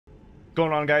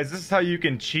Going on, guys? This is how you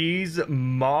can cheese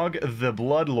MOHG the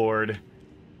Bloodlord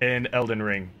in Elden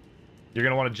Ring. You're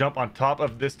going to want to jump on top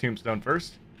of this tombstone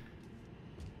first.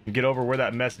 You get over where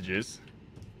that message is.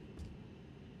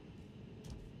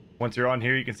 Once you're on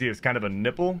here, you can see it's kind of a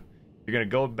nipple. You're going to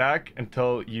go back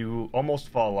until you almost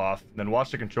fall off. Then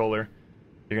watch the controller.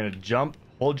 You're going to jump,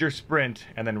 hold your sprint,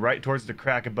 and then right towards the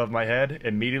crack above my head.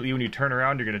 Immediately when you turn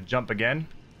around, you're going to jump again.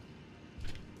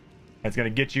 It's going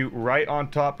to get you right on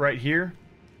top right here,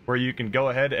 where you can go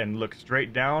ahead and look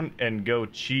straight down and go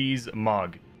cheese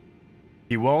MOHG.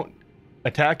 He won't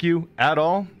attack you at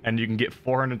all, and you can get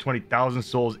 420,000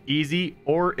 souls easy,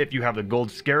 or if you have the gold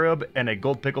scarab and a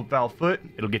gold pickled foul foot,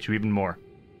 it'll get you even more.